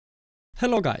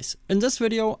Hello guys, in this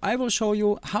video I will show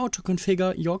you how to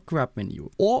configure your GRUB menu,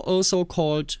 or also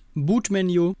called boot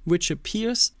menu, which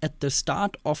appears at the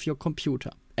start of your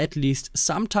computer. At least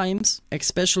sometimes,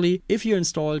 especially if you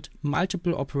installed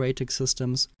multiple operating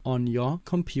systems on your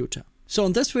computer. So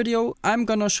in this video I'm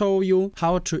gonna show you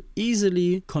how to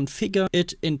easily configure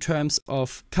it in terms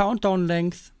of countdown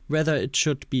length, whether it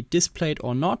should be displayed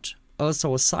or not,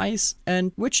 also size,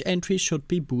 and which entry should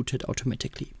be booted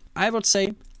automatically. I would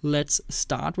say let's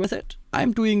start with it.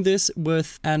 I'm doing this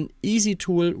with an easy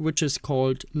tool which is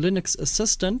called Linux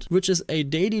Assistant, which is a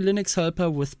daily Linux helper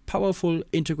with powerful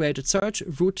integrated search,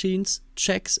 routines,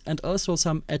 checks, and also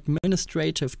some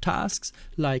administrative tasks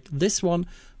like this one.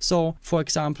 So for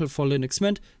example, for Linux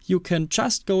Mint, you can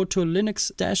just go to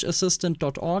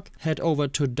linux-assistant.org, head over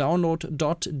to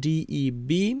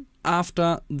download.deb.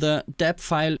 After the deb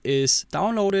file is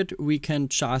downloaded, we can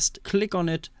just click on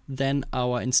it, then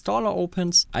our installer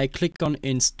opens. I click on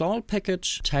install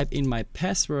package, type in my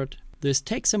password. This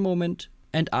takes a moment,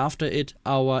 and after it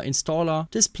our installer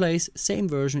displays same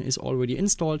version is already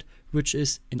installed, which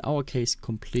is in our case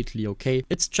completely okay.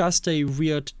 It's just a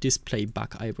weird display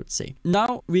bug, I would say.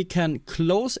 Now we can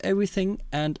close everything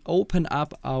and open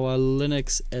up our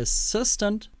Linux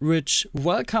Assistant, which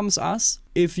welcomes us.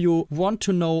 If you want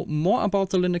to know more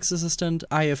about the Linux Assistant,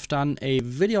 I have done a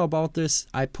video about this.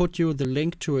 I put you the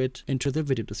link to it into the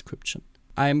video description.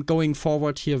 I'm going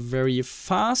forward here very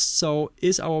fast. So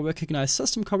is our recognized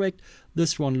system correct?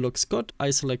 This one looks good. I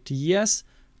select yes.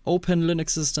 Open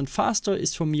Linux Assistant faster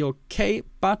is for me okay,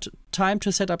 but time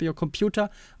to set up your computer.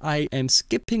 I am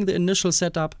skipping the initial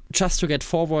setup just to get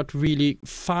forward really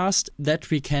fast that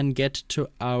we can get to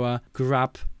our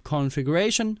GRUB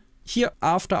configuration. Here,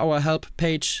 after our help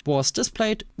page was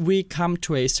displayed, we come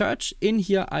to a search. In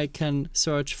here, I can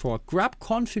search for GRUB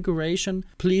configuration.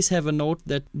 Please have a note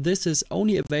that this is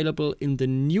only available in the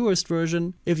newest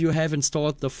version. If you have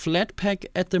installed the Flatpak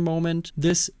at the moment,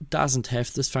 this doesn't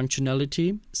have this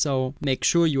functionality. So make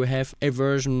sure you have a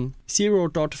version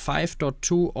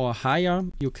 0.5.2 or higher.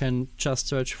 You can just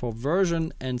search for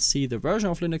version and see the version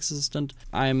of Linux Assistant.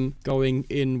 I'm going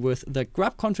in with the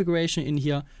GRUB configuration in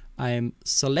here. I'm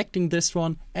selecting this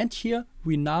one, and here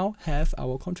we now have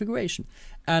our configuration.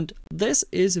 And this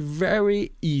is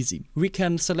very easy. We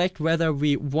can select whether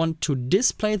we want to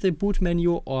display the boot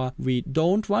menu or we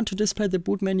don't want to display the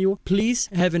boot menu. Please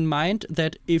have in mind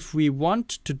that if we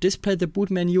want to display the boot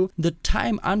menu, the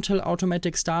time until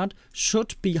automatic start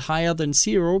should be higher than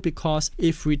 0, because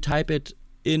if we type it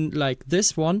in like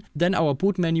this one, then our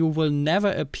boot menu will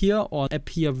never appear or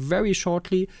appear very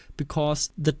shortly,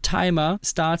 because the timer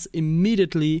starts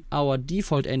immediately our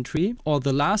default entry or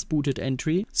the last booted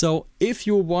entry. So if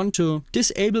you want to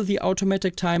disable the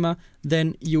automatic timer,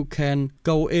 then you can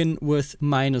go in with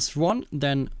 -1,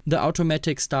 then the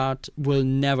automatic start will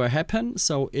never happen.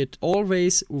 So it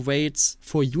always waits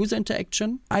for user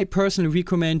interaction. I personally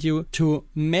recommend you to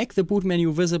make the boot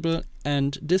menu visible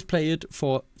and display it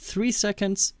for 3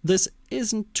 seconds. This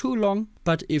isn't too long,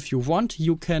 but if you want,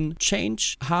 you can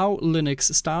change how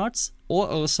Linux starts, or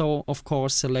also, of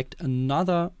course, select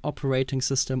another operating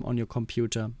system on your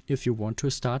computer if you want to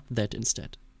start that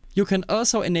instead. You can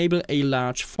also enable a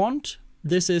large font.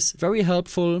 This is very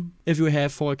helpful if you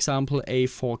have, for example, a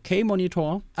 4K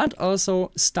monitor, and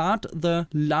also start the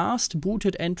last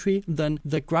booted entry. Then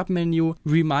the GRUB menu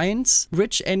reminds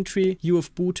which entry you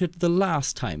have booted the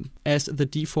last time as the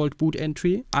default boot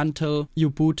entry until you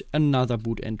boot another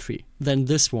boot entry. Then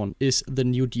this one is the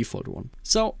new default one.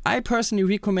 So I personally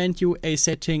recommend you a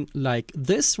setting like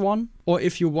this one, or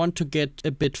if you want to get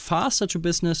a bit faster to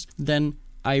business, then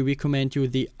I recommend you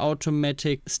the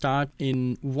automatic start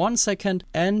in 1 second.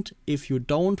 And if you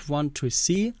don't want to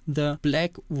see the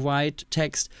black-white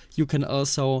text, you can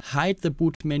also hide the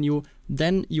boot menu.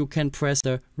 Then you can press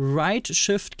the right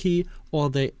shift key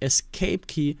or the escape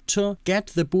key to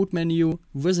get the boot menu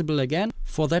visible again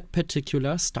for that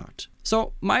particular start.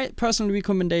 So my personal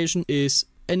recommendation is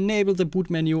enable the boot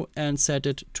menu and set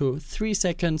it to 3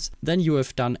 seconds. Then you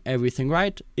have done everything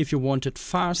right. If you want it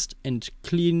fast and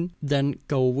clean, then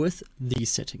go with these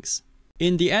settings.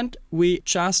 In the end, we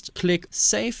just click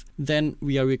save. Then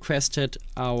we are requested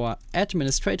our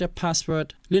administrator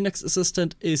password. Linux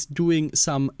Assistant is doing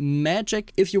some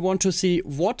magic. If you want to see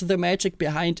what the magic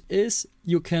behind is,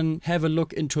 you can have a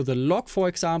look into the log, for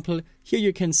example. Here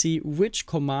you can see which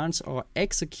commands are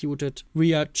executed.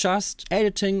 We are just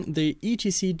editing the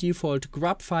etc default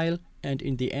GRUB file and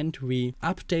in the end we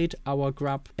update our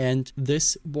GRUB, and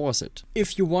this was it.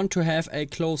 If you want to have a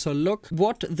closer look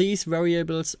what these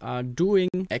variables are doing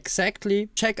exactly,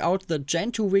 check out the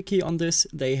Gentoo wiki on this.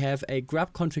 They have a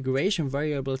GRUB configuration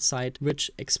variable site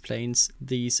which explains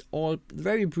these all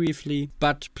very briefly,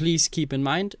 but please keep in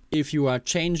mind, if you are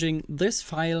changing this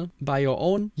file by your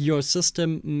own, your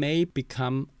system may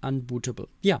become unbootable.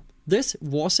 Yeah. This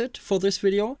was it for this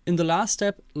video. In the last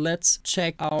step, let's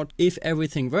check out if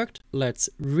everything worked. Let's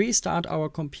restart our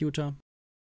computer.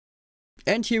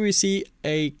 And here we see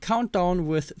a countdown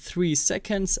with 3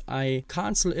 seconds. I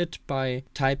cancel it by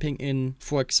typing in,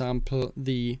 for example,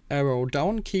 the arrow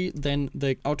down key. Then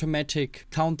the automatic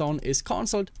countdown is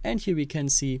cancelled. And here we can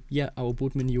see, yeah, our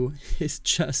boot menu is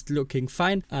just looking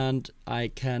fine. And I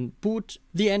can boot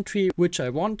the entry which I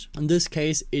want. In this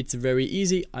case, it's very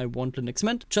easy. I want Linux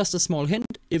Mint. Just a small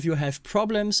hint. If you have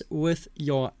problems with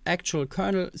your actual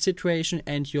kernel situation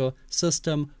and your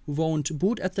system won't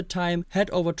boot at the time, head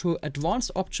over to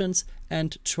Advanced Options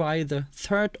and try the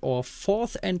 3rd or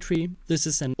 4th entry. This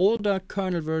is an older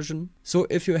kernel version. So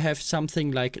if you have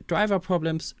something like driver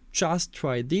problems, just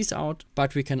try these out,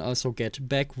 but we can also get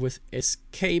back with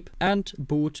escape and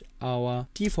boot our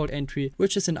default entry,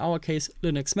 which is in our case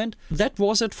Linux Mint. That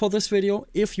was it for this video.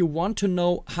 If you want to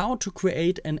know how to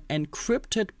create an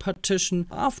encrypted partition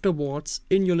afterwards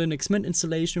in your Linux Mint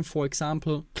installation, for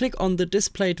example, click on the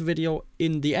displayed video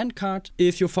in the end card.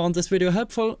 If you found this video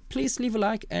helpful, please leave a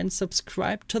like and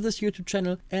subscribe to this YouTube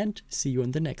channel, and see you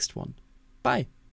in the next one. Bye.